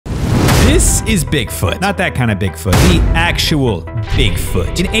This is Bigfoot. Not that kind of Bigfoot. The actual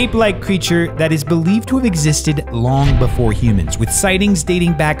Bigfoot. An ape-like creature that is believed to have existed long before humans, with sightings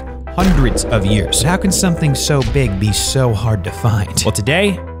dating back hundreds of years. But how can something so big be so hard to find? Well,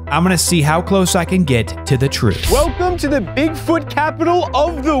 today, I'm gonna see how close I can get to the truth. Welcome to the Bigfoot capital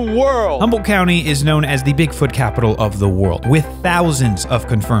of the world. Humboldt County is known as the Bigfoot capital of the world, with thousands of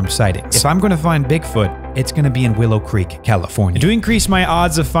confirmed sightings. If I'm gonna find Bigfoot, it's gonna be in Willow Creek, California. To increase my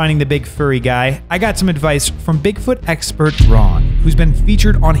odds of finding the big furry guy, I got some advice from Bigfoot expert Ron, who's been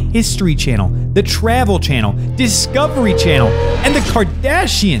featured on History Channel, the Travel Channel, Discovery Channel, and the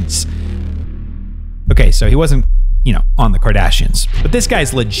Kardashians. Okay, so he wasn't, you know, on the Kardashians. But this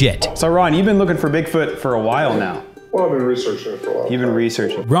guy's legit. So Ron, you've been looking for Bigfoot for a while now. Well, I've been researching it for a while. You've been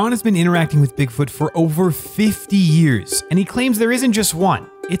researching. Ron has been interacting with Bigfoot for over 50 years, and he claims there isn't just one.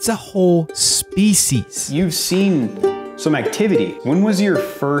 It's a whole species. You've seen some activity. When was your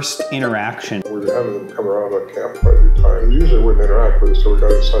first interaction? We'd have them come around our camp quite a few times. Usually wouldn't interact with us, so we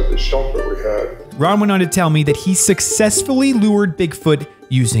got inside the shelter we had. Ron went on to tell me that he successfully lured Bigfoot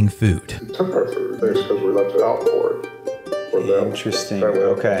using food. We took our food, things because we left it out for it. For them. Interesting,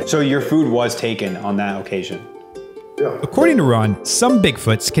 okay. So your food was taken on that occasion? Yeah. According to Ron, some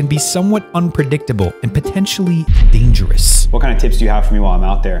Bigfoots can be somewhat unpredictable and potentially dangerous. What kind of tips do you have for me while I'm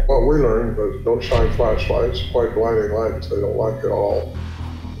out there? Well, we learned, but don't shine flashlights, quite blinding lights, they don't like it all.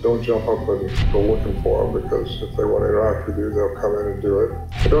 Don't jump up and go looking for them, because if they want to interact with you, they'll come in and do it.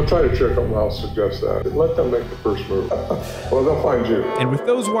 But don't try to trick them, I'll suggest that. Let them make the first move. Well, they'll find you. And with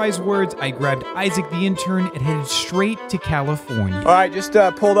those wise words, I grabbed Isaac the intern and headed straight to California. All right, just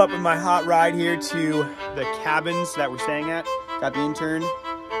pulled up in my hot ride here to the cabins that we're staying at. Got the intern.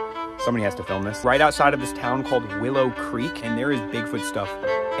 Somebody has to film this. Right outside of this town called Willow Creek, and there is Bigfoot stuff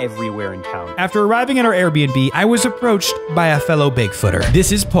everywhere in town. After arriving at our Airbnb, I was approached by a fellow Bigfooter.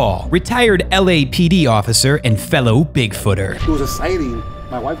 This is Paul, retired LAPD officer and fellow Bigfooter. There was a sighting.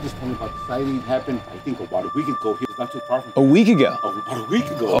 My wife just told me about the sighting. Happened, I think, about a week ago. It's not too far from A week ago? About a week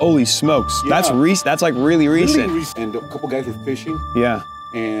ago. Holy smokes. Yeah. That's like really recent. Really recent. And a couple guys were fishing. Yeah.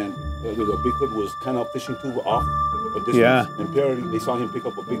 And the Bigfoot was kind of fishing tube off a distance. Yeah. And apparently they saw him pick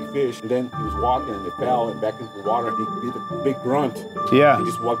up a big fish. And then he was walking and it fell and back into the water. And he did a big grunt. Yeah. He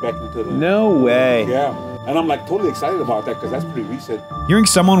just walked back into the... No way. Yeah. And I'm like totally excited about that because that's pretty recent. Hearing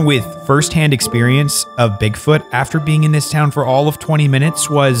someone with firsthand experience of Bigfoot after being in this town for all of 20 minutes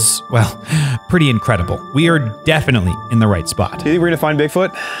was, well, pretty incredible. We are definitely in the right spot. Do you think we're gonna find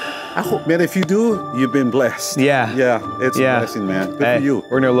Bigfoot? I hope, man, if you do, you've been blessed. Yeah. Yeah, it's a blessing, man. Good for you.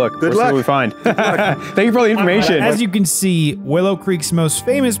 We're gonna look. Good We'll luck. see what we find. Thank you for all the information. As you can see, Willow Creek's most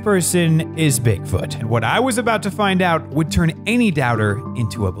famous person is Bigfoot. And what I was about to find out would turn any doubter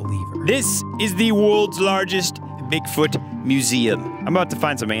into a believer. This is the world's largest Bigfoot museum. I'm about to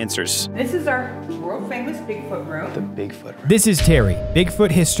find some answers. This is our world famous Bigfoot room. The Bigfoot room. This is Terry,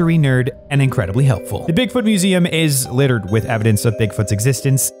 Bigfoot history nerd and incredibly helpful. The Bigfoot Museum is littered with evidence of Bigfoot's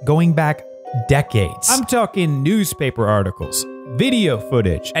existence going back decades. I'm talking newspaper articles, video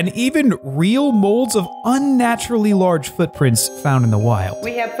footage, and even real molds of unnaturally large footprints found in the wild.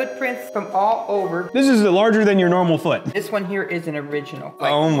 We have footprints from all over. This is larger than your normal foot. This one here is an original.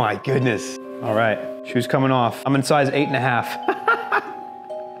 Oh my goodness. All right, shoes coming off. I'm in size 8.5.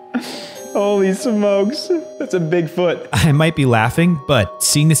 Holy smokes, that's a big foot. I might be laughing, but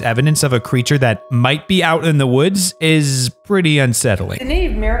seeing this evidence of a creature that might be out in the woods is pretty unsettling. The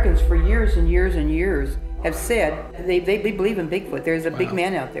Native Americans for years and years and years have said they believe in Bigfoot. There's a big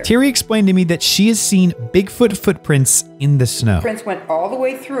man out there. Terry explained to me that she has seen Bigfoot footprints in the snow. Prints went all the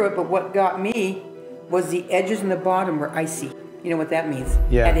way through it, but what got me was the edges and the bottom were icy. You know what that means?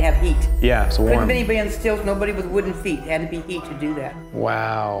 Yeah. Had to have heat. Yeah, it's warm. Couldn't be anybody on stilts, nobody with wooden feet. Had to be heat to do that.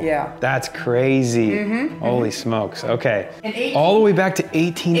 Wow. Yeah. That's crazy. Holy smokes. Okay. In All the way back to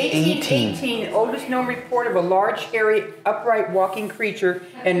 1818. 1818, oldest known report of a large, hairy, upright walking creature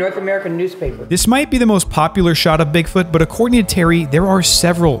in North American newspaper. This might be the most popular shot of Bigfoot, but according to Terry, there are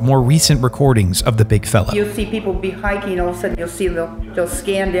several more recent recordings of the big fella. You'll see people be hiking, all of a sudden you'll see they'll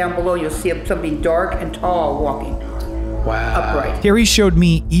scan down below, you'll see something dark and tall walking. Wow. Upright. Terry showed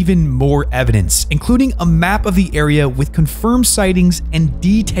me even more evidence, including a map of the area with confirmed sightings and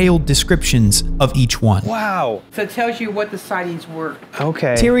detailed descriptions of each one. Wow. So it tells you what the sightings were.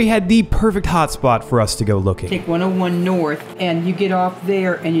 Okay. Terry had the perfect hotspot for us to go looking. Take 101 north and you get off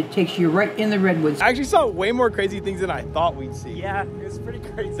there and it takes you right in the redwoods. I actually saw way more crazy things than I thought we'd see. Yeah, it was pretty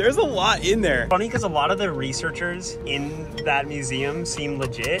crazy. There's a lot in there. Funny because a lot of the researchers in that museum seem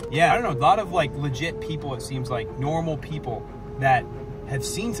legit. Yeah, I don't know, a lot of like legit people, it seems like normal people that have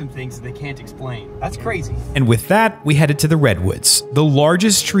seen some things that they can't explain. That's crazy. And with that, we headed to the redwoods, the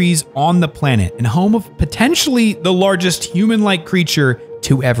largest trees on the planet and home of potentially the largest human-like creature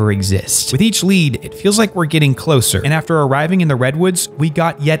to ever exist. With each lead, it feels like we're getting closer. And after arriving in the redwoods, we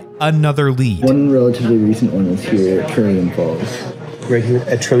got yet another lead. One relatively recent one is here at Trillium Falls. Right here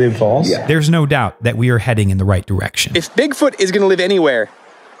at Trillium Falls? Yeah. There's no doubt that we are heading in the right direction. If Bigfoot is gonna live anywhere,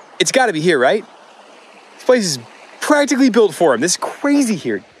 it's gotta be here, right? This place is practically built for him. This is crazy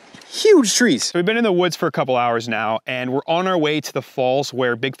here. Huge trees. So we've been in the woods for a couple hours now, and we're on our way to the falls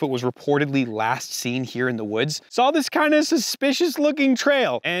where Bigfoot was reportedly last seen here in the woods. Saw this kind of suspicious looking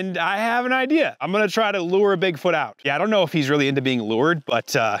trail, and I have an idea. I'm gonna try to lure a Bigfoot out. Yeah, I don't know if he's really into being lured,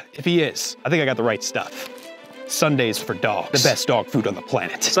 but if he is, I think I got the right stuff. Sundays for dogs. The best dog food on the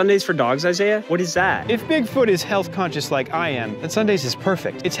planet. Sundays for dogs, Isaiah? What is that? If Bigfoot is health conscious like I am, then Sundays is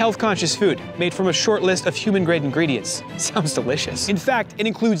perfect. It's health conscious food made from a short list of human grade ingredients. Sounds delicious. In fact, it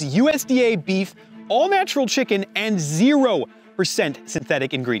includes USDA beef, all natural chicken, and 0%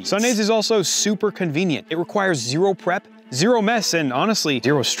 synthetic ingredients. Sundays is also super convenient. It requires 0 prep, 0 mess, and honestly,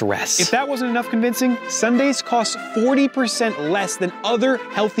 0 stress. If that wasn't enough convincing, Sundays cost 40% less than other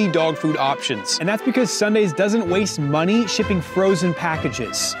healthy dog food options. And that's because Sundays doesn't waste money shipping frozen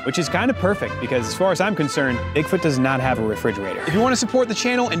packages, which is kind of perfect because as far as I'm concerned, Bigfoot does not have a refrigerator. If you want to support the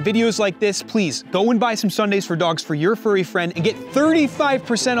channel and videos like this, please go and buy some Sundays for dogs for your furry friend and get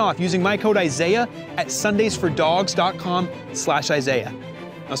 35% off using my code Isaiah at sundaysfordogs.com/Isaiah.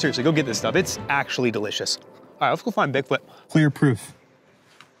 No, seriously, go get this stuff. It's actually delicious. All right, let's go find Bigfoot. Clear proof.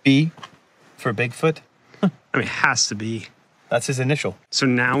 B for Bigfoot. I mean, it has to be. That's his initial. So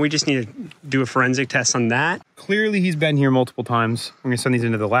now we just need to do a forensic test on that? Clearly he's been here multiple times. We're gonna send these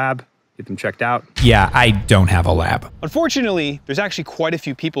into the lab, get them checked out. Yeah, I don't have a lab. Unfortunately, there's actually quite a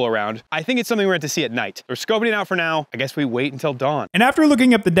few people around. I think it's something we're going to see at night. We're scoping it out for now. I guess we wait until dawn. And after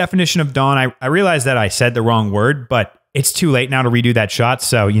looking up the definition of dawn, I realized that I said the wrong word, but it's too late now to redo that shot,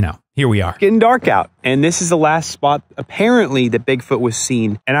 so, you know, here we are. Getting dark out, and this is the last spot apparently that Bigfoot was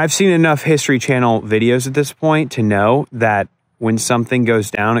seen. And I've seen enough History Channel videos at this point to know that when something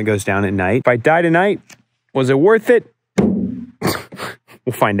goes down, it goes down at night. If I die tonight, was it worth it?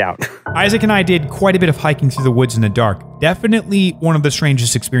 We'll find out. Isaac and I did quite a bit of hiking through the woods in the dark. Definitely one of the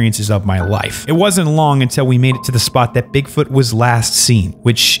strangest experiences of my life. It wasn't long until we made it to the spot that Bigfoot was last seen,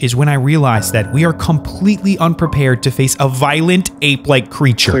 which is when I realized that we are completely unprepared to face a violent ape-like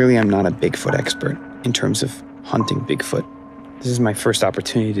creature. Clearly, I'm not a Bigfoot expert in terms of hunting Bigfoot. This is my first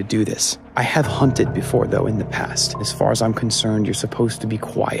opportunity to do this. I have hunted before, though, in the past. As far as I'm concerned, you're supposed to be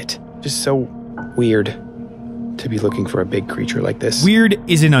quiet. Just so weird to be looking for a big creature like this. Weird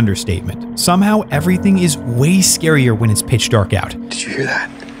is an understatement. Somehow, everything is way scarier when it's pitch dark out. Did you hear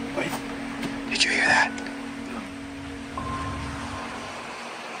that? Wait. Did you hear that?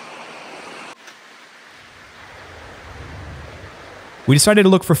 We decided to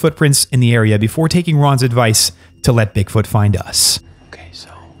look for footprints in the area before taking Ron's advice to let Bigfoot find us. Okay, so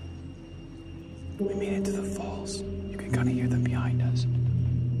we made it to the falls. You can kind of hear them behind us.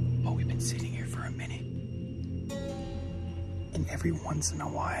 But we've been sitting here for a minute. And every once in a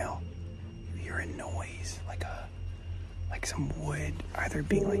while, you hear a noise, like some wood, either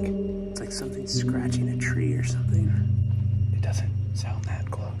being like... It's like something scratching a tree or something. It doesn't sound that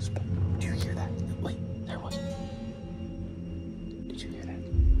close, but do you hear that? Wait, there was... Did you hear that?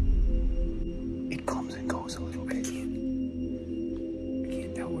 It comes and goes a little bit. I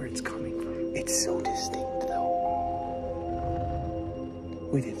can't tell where it's coming from. It's so distinct, though.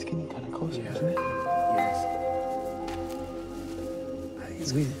 Wait, it's getting kind of closer, isn't it? Yes.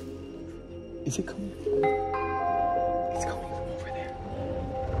 Wait, is it coming from? It's coming from over there.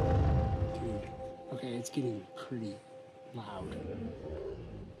 Dude, okay, it's getting pretty loud.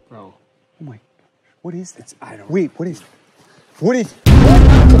 Bro. Oh my, what is that? I don't... Wait, what is that? What is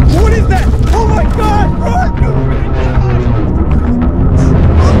that? Oh my God!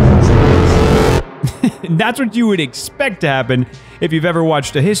 That's what you would expect to happen if you've ever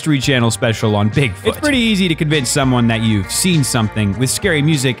watched a History Channel special on Bigfoot. It's pretty easy to convince someone that you've seen something with scary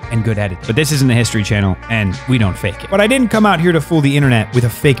music and good editing. But this isn't the History Channel, and we don't fake it. But I didn't come out here to fool the internet with a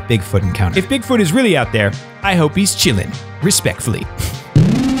fake Bigfoot encounter. If Bigfoot is really out there, I hope he's chillin'. Respectfully.